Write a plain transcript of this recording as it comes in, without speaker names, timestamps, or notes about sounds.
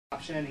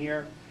information in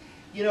here.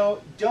 You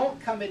know, don't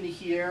come into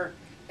here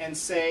and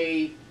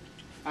say,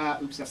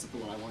 oops, that's not the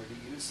one I wanted to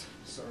use.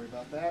 Sorry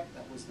about that.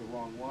 That was the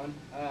wrong one.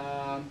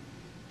 I'm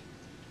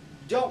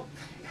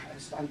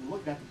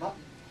looking at the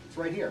button. It's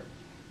right here.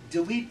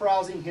 Delete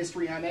browsing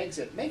history on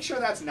exit. Make sure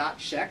that's not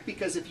checked,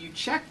 because if you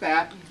check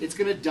that, it's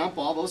going to dump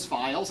all those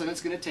files and it's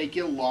going to take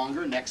you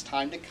longer next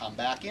time to come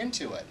back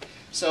into it.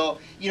 So,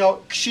 you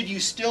know, should you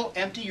still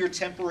empty your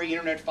temporary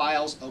internet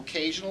files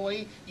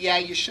occasionally? Yeah,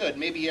 you should.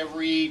 Maybe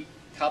every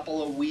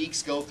couple of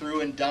weeks go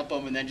through and dump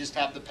them and then just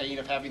have the pain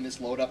of having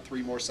this load up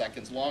 3 more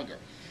seconds longer.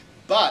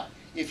 But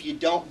if you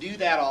don't do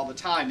that all the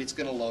time, it's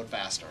going to load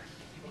faster.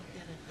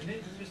 And then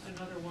just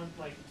another one,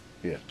 like,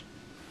 yeah.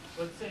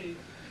 let's say